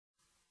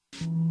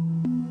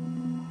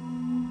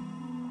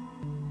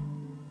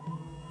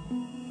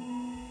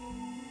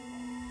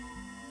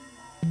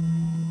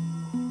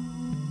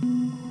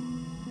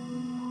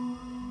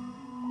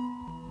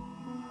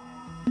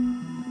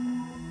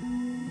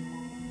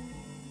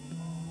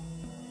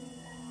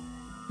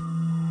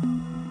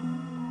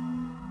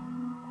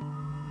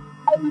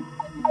Jeez.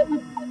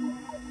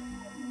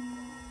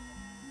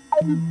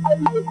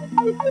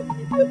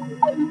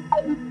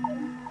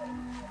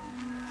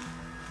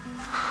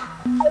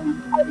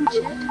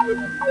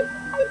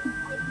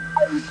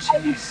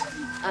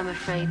 I'm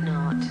afraid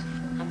not.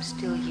 I'm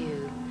still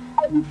you.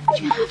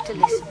 But you have to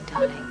listen,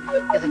 darling.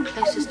 You're the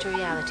closest to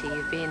reality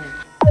you've been.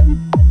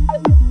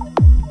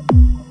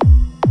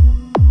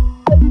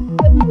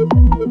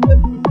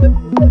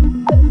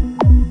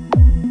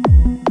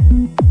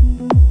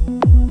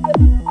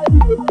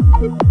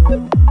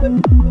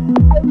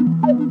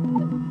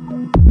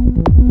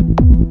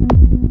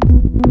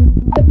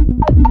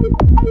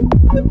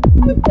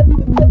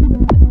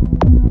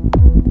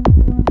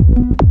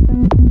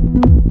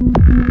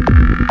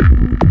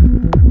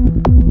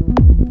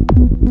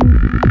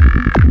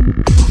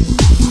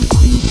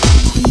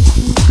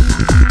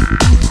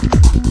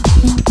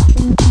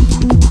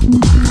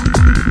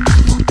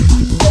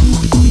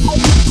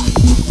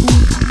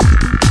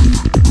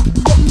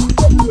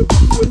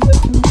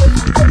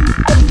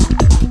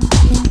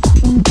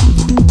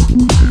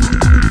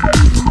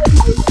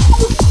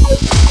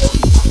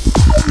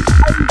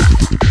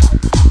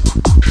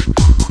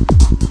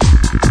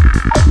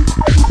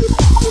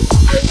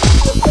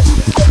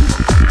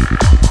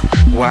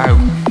 Wow.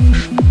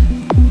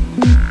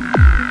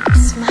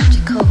 It's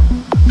magical.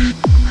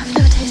 I've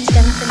never tasted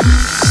anything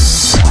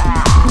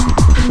like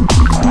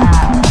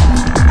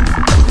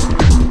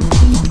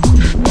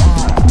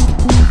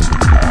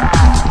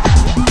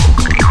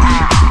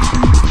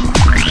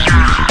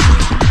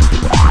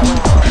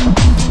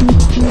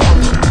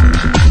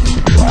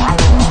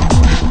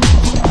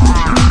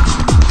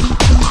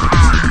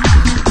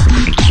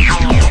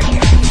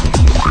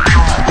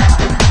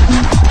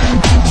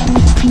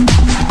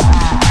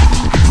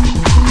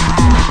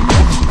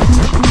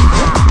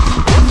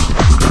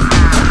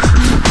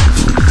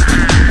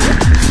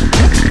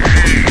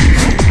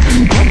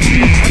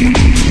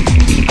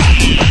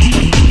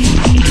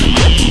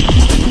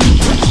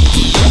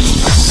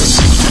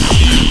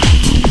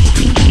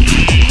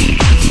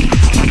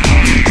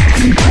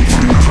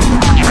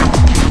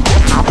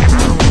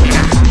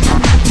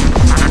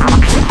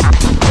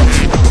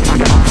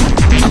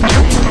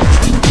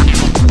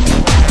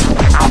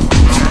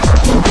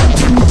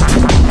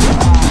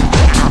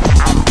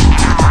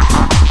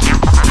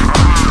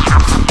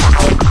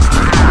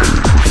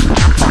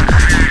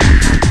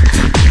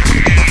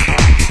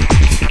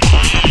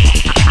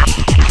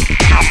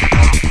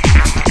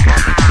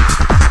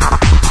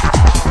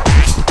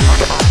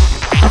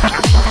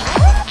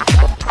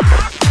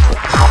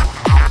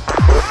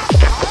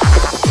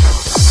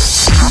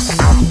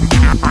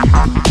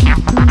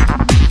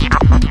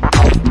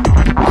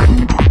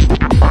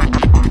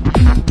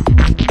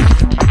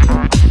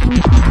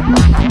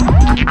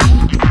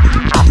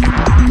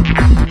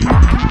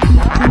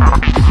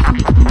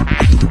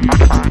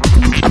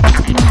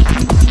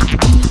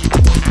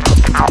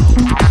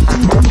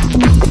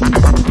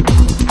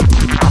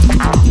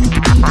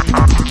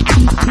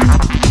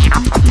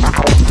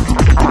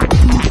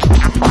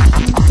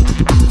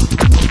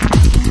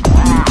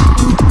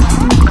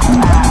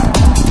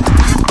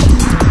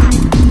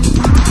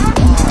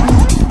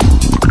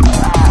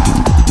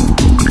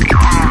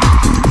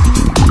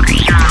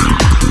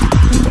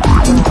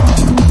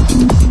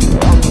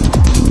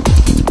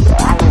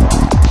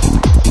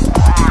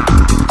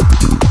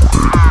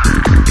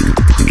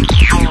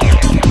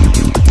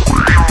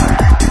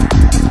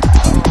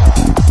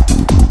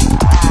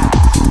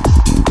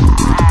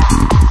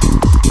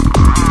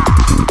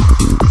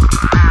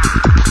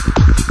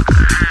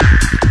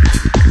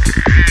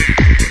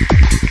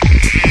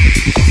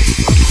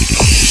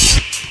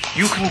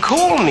You can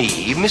call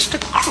me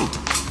Mr. Croup.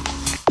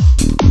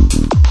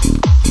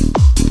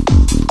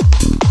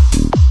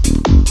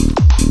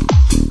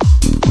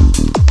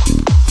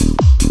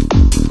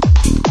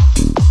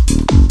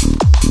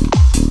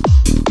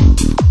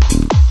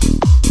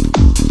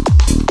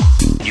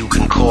 You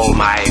can call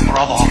my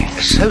raw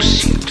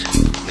associate,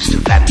 Mr.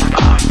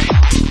 Vanderbilt.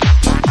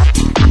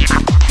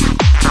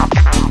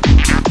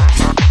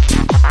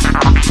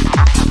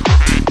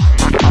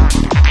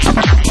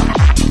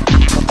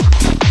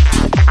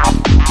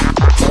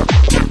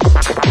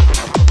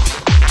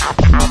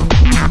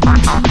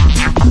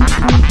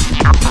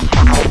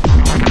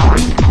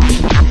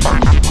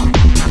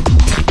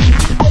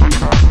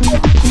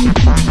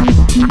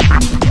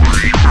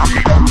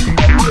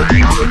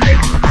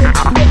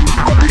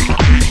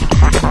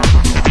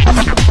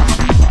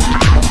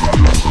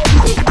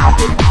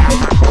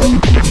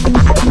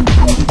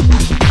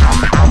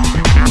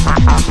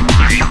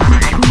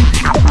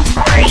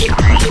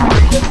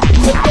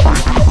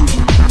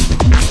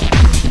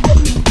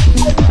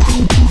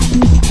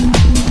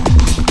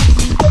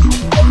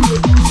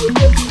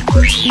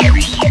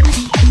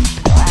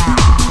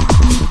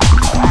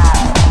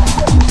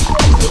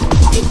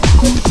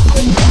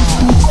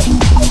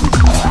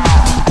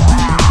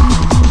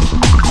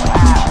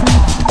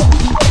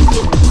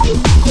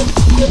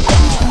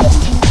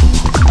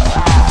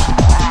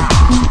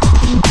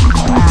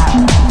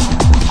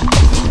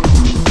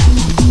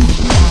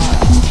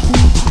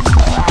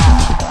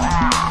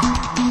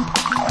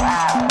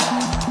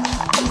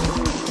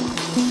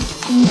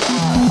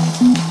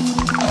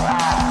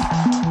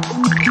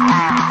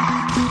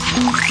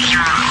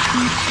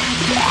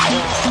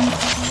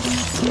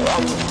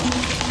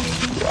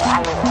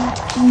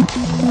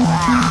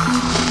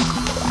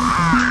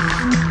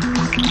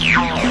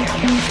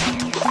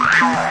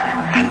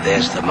 And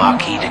there's the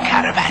Marquis de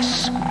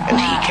Carabas, and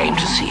he came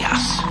to see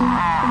us.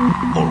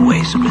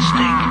 Always a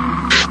mistake.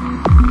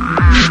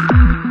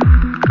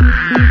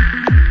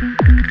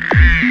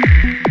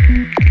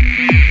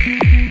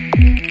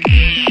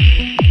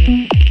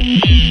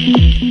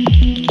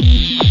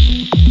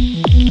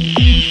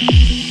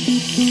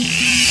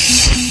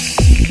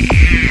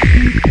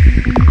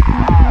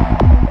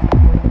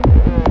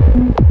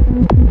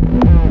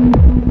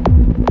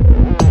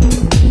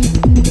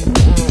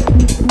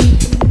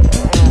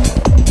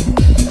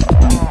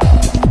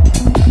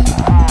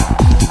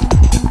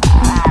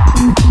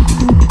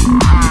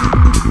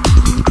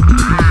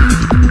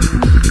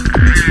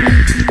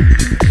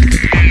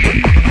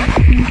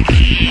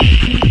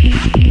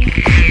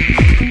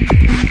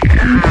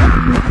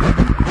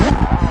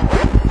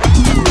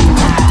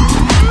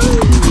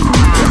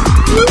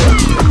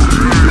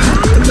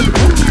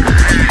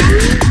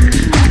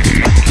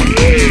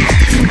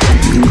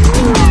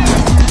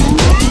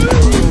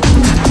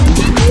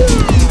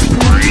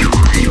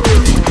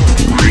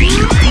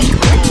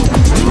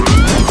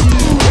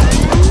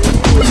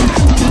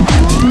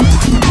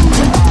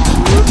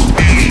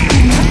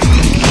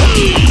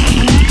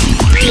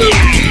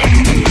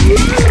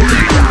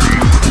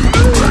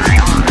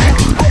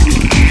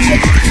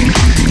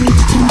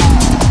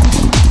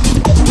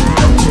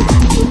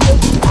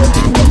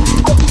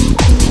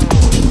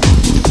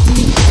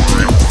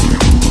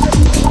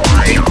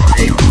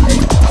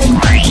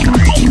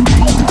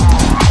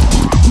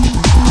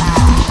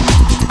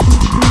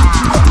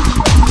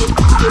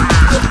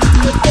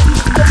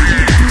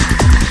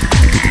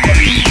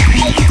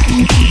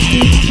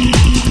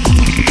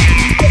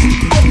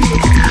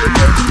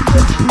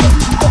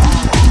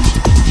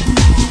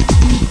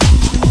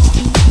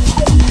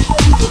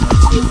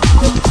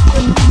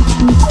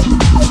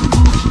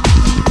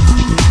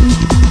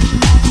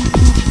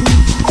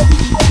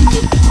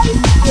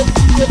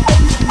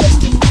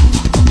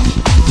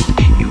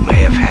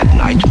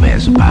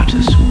 About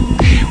us.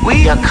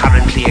 We are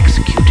currently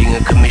executing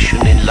a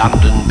commission in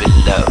London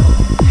below,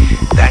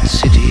 that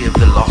city of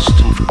the lost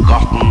and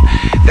forgotten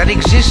that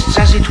exists,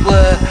 as it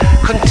were,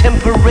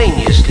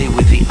 contemporaneously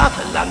with the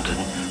other London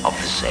of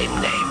the same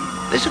name.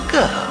 There's a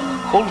girl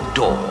called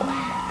Dor,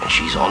 and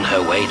she's on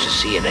her way to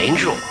see an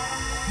angel.